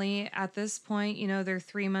family at this point, they're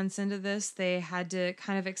 3 months into this. They had to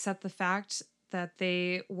kind of accept the fact that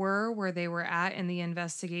they were where they were at in the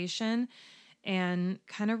investigation and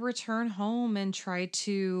kind of return home and try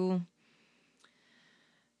to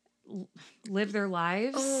live their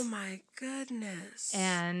lives. Oh my goodness.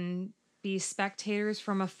 And be spectators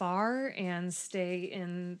from afar and stay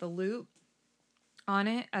in the loop on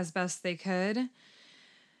it as best they could.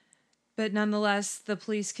 But nonetheless, the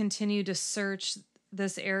police continue to search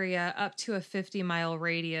this area up to a 50-mile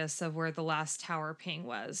radius of where the last tower ping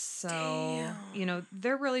was. So, Damn.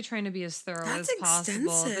 they're really trying to be as thorough as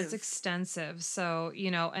possible. That's extensive. So,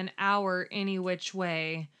 an hour any which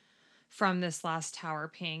way from this last tower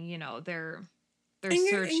ping, they're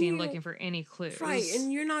searching, looking for any clues. Right,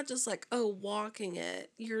 and you're not just like, walking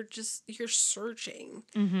it. You're searching.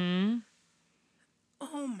 Mm-hmm.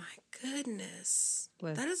 Oh my goodness.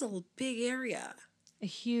 That is a big area. A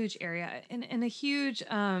huge area. And a huge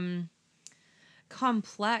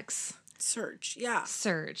complex search. Yeah.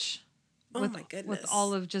 Search. Oh my goodness. With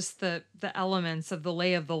all of just the elements of the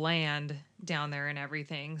lay of the land down there and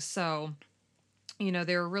everything. So,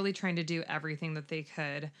 they were really trying to do everything that they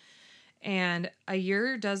could. And a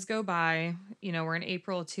year does go by. We're in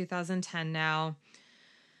April of 2010 now.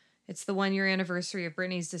 It's the 1-year anniversary of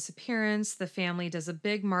Brittany's disappearance. The family does a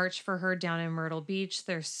big march for her down in Myrtle Beach.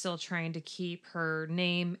 They're still trying to keep her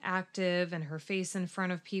name active and her face in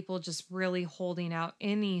front of people, just really holding out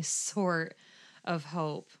any sort of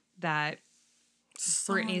hope that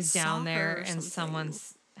Brittany's down there and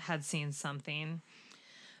someone's had seen something.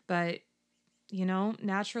 But,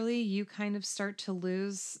 naturally you kind of start to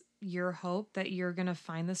lose your hope that you're going to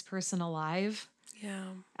find this person alive. Yeah.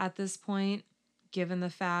 At this point, given the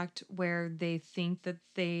fact where they think that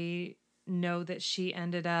they know that she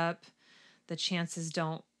ended up, the chances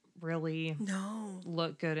don't really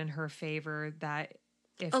look good in her favor that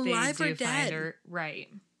if alive they do or dead. find her, right.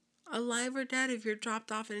 Alive or dead, if you're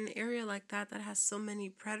dropped off in an area like that has so many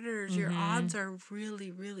predators, your odds are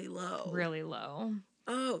really, really low. Really low.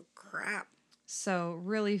 Oh, crap. So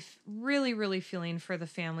really, really, really feeling for the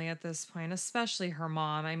family at this point, especially her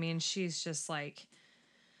mom. I mean, she's just like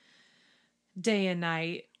day and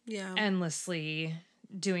night, endlessly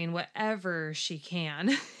doing whatever she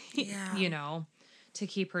can, to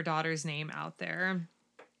keep her daughter's name out there.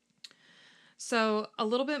 So a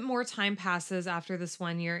little bit more time passes after this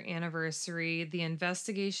 1-year anniversary. The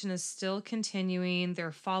investigation is still continuing.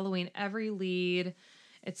 They're following every lead.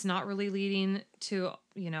 It's not really leading to,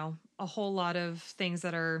 a whole lot of things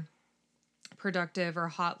that are productive or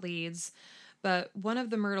hot leads. But one of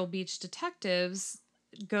the Myrtle Beach detectives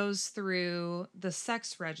goes through the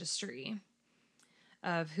sex registry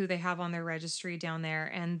of who they have on their registry down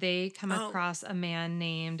there, and they come across a man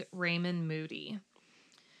named Raymond Moody.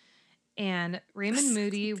 And Raymond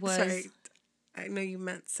Moody was... Sorry, I know you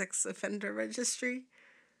meant sex offender registry.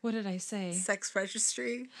 What did I say? Sex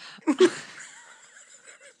registry.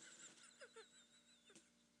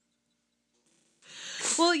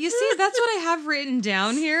 Well, you see, that's what I have written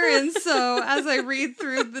down here. And so as I read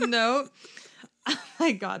through the note, oh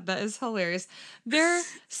my God, that is hilarious. Their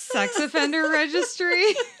sex offender registry,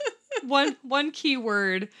 one key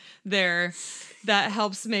word there that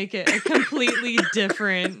helps make it a completely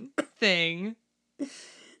different thing.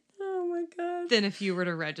 Oh my God. Than if you were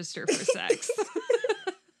to register for sex.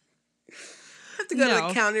 Have to go to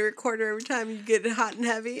the county recorder every time you get hot and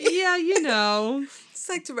heavy. Yeah, It's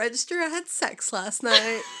like to register, I had sex last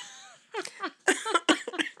night.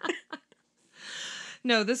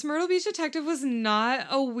 No, this Myrtle Beach detective was not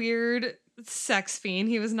a weird sex fiend.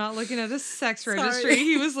 He was not looking at a sex registry.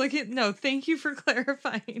 He was looking... No, thank you for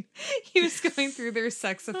clarifying. He was going through their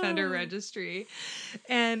sex offender registry.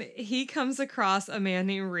 And he comes across a man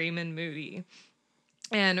named Raymond Moody.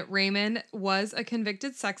 And Raymond was a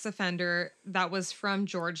convicted sex offender that was from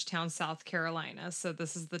Georgetown, South Carolina. So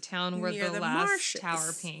this is the town where the last marshes.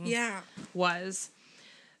 Tower ping was.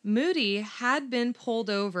 Moody had been pulled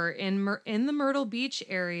over in the Myrtle Beach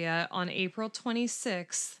area on April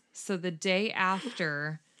 26th, so the day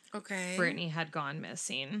after Brittany had gone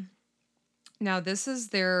missing. Now, this is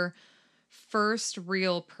their first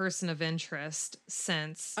real person of interest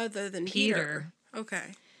since other than Peter.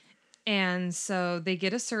 Okay. And so they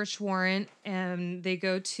get a search warrant and they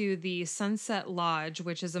go to the Sunset Lodge,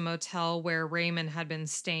 which is a motel where Raymond had been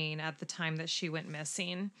staying at the time that she went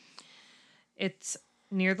missing. It's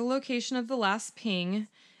near the location of the last ping.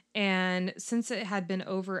 And since it had been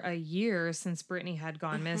over a year since Brittany had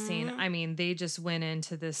gone missing, I mean, they just went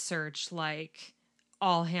into this search like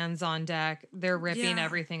all hands on deck. They're ripping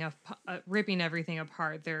everything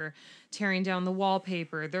apart. They're tearing down the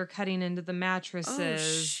wallpaper. They're cutting into the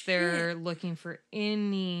mattresses. They're looking for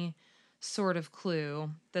any sort of clue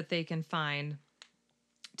that they can find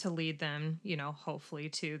to lead them, hopefully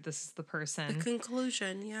to this is the person. The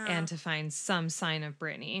conclusion, And to find some sign of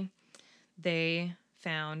Brittany. They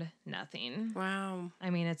found nothing. Wow. I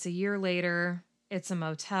mean, it's a year later. It's a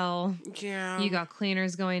motel. Yeah. You got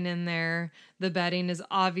cleaners going in there. The bedding is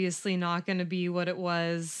obviously not going to be what it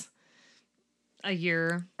was a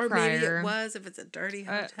year or prior. Maybe it was if it's a dirty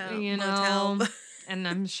hotel. You know, motel. And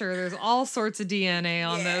I'm sure there's all sorts of DNA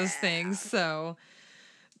on those things. So,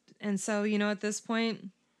 at this point,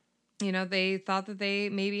 they thought that they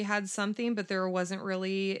maybe had something, but there wasn't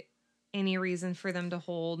really any reason for them to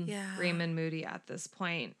hold Raymond Moody at this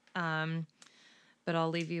point. But I'll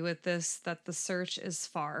leave you with this, that the search is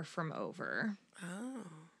far from over. Oh.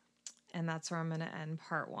 And that's where I'm going to end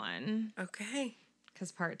part 1. Okay.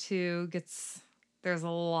 Because part 2 there's a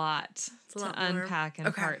lot to unpack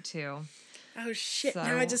in part 2. Oh, shit. So,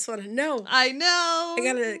 now I just want to know. I know. I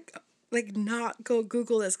got to, not go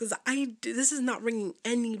Google this because this is not ringing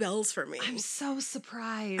any bells for me. I'm so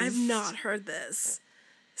surprised. I've not heard this.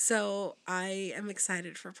 So I am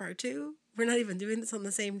excited for part 2. We're not even doing this on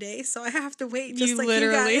the same day, so I have to wait. Just like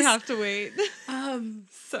literally you guys. Have to wait.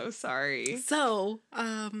 So sorry. So,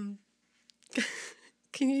 can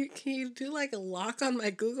you do like a lock on my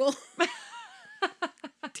Google?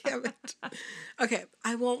 Damn it. Okay,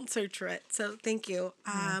 I won't search for it. So thank you.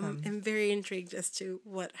 I'm very intrigued as to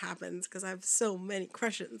what happens because I have so many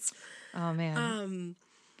questions. Oh man.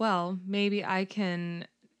 Well, maybe I can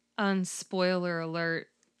unspoiler alert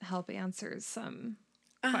help answer some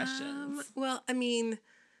questions. Well, I mean,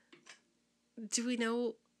 do we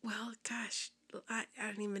know? Well, gosh, I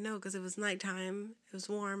don't even know because it was nighttime. It was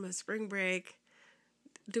warm. It was spring break.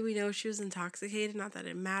 Do we know she was intoxicated? Not that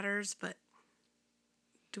it matters, but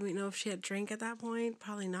do we know if she had drank at that point?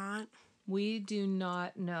 Probably not. We do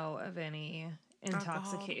not know of any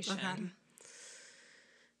intoxication.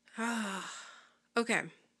 Okay.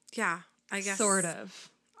 Yeah, I guess. Sort of.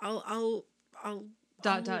 I'll.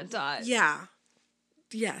 Dot. Yeah.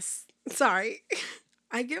 Yes. Sorry.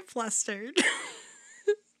 I get flustered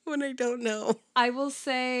when I don't know. I will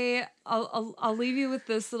say, I'll leave you with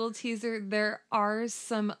this little teaser. There are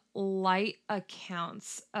some light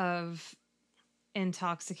accounts of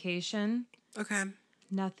intoxication. Okay.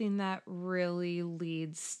 Nothing that really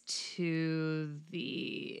leads to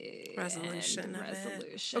the resolution.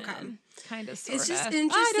 Okay. Kind of, sort of. It's just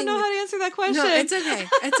interesting. I don't know how to answer that question. No, it's okay.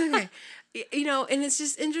 It's okay. And it's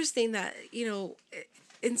just interesting that,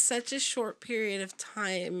 in such a short period of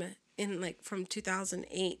time, in from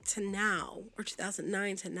 2008 to now, or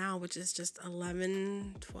 2009 to now, which is just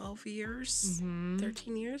 11, 12 years,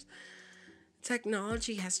 13 years,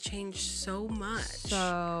 technology has changed so much.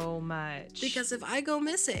 So much. Because if I go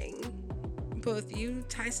missing, both you,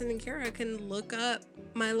 Tyson, and Kara can look up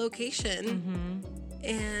my location.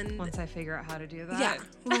 And once I figure out how to do that. Yeah.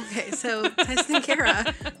 Okay. So Tyson and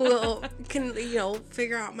Kara can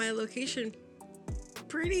figure out my location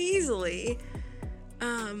pretty easily.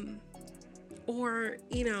 Or,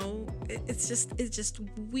 it's just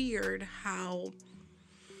weird how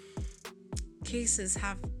cases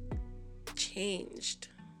have changed.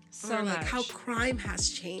 So much. How crime has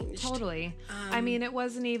changed. Totally. I mean, it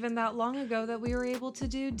wasn't even that long ago that we were able to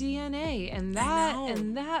do DNA, and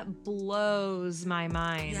that blows my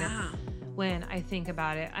mind when I think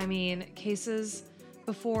about it. I mean, cases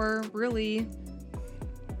before really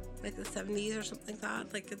like the 70s or something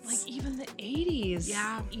like that. Like even the 80s.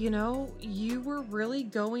 Yeah. You were really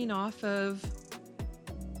going off of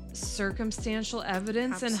circumstantial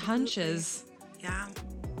evidence and hunches. Yeah.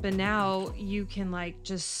 But now you can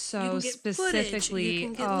just so specifically. You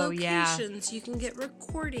can get locations. You can get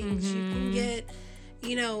recordings. You can get,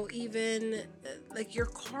 even your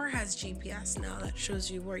car has GPS now that shows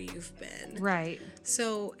you where you've been. Right.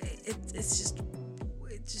 So it's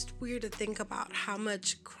just weird to think about how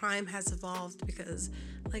much crime has evolved because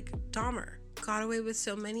Dahmer got away with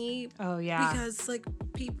so many. Oh yeah. Because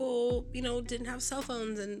people didn't have cell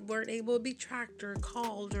phones and weren't able to be tracked or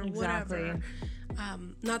called or whatever.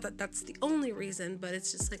 Not that that's the only reason, but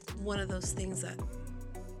it's just one of those things that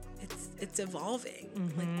it's evolving.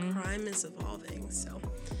 Crime is evolving. So,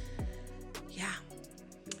 yeah.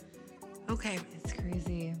 Okay. It's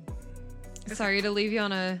crazy. Sorry to leave you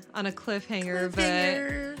on a cliffhanger,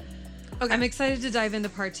 but okay. I'm excited to dive into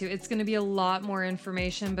part 2. It's going to be a lot more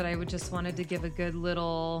information, but I just wanted to give a good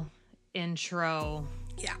little intro.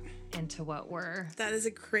 Yeah. Into what we're. That is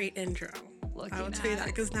a great intro. I will tell you that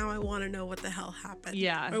because now I want to know what the hell happened.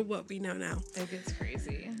 Yeah. Or what we know now. It gets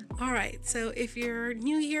crazy. All right. So if you're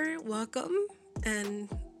new here, welcome. And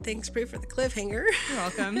thanks, Brie, for the cliffhanger. You're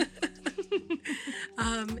welcome.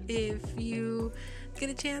 If you get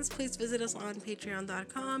a chance, please visit us on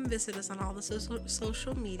patreon.com. Visit us on all the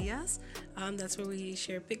social medias. That's where we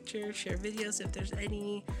share pictures, share videos. If there's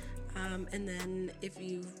any And then if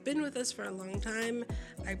you've been with us for a long time,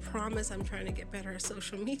 I promise I'm trying to get better at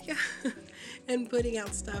social media and putting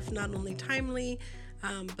out stuff not only timely,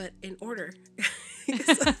 but in order. I'm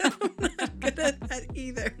not good at that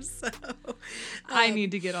either. So I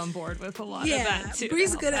need to get on board with a lot of that too.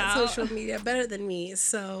 Bree's good at social media, better than me.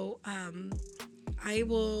 So I'm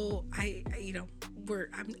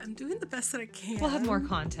doing the best that I can. We'll have more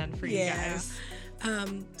content for you guys.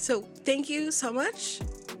 So thank you so much.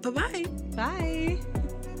 Bye-bye. Bye.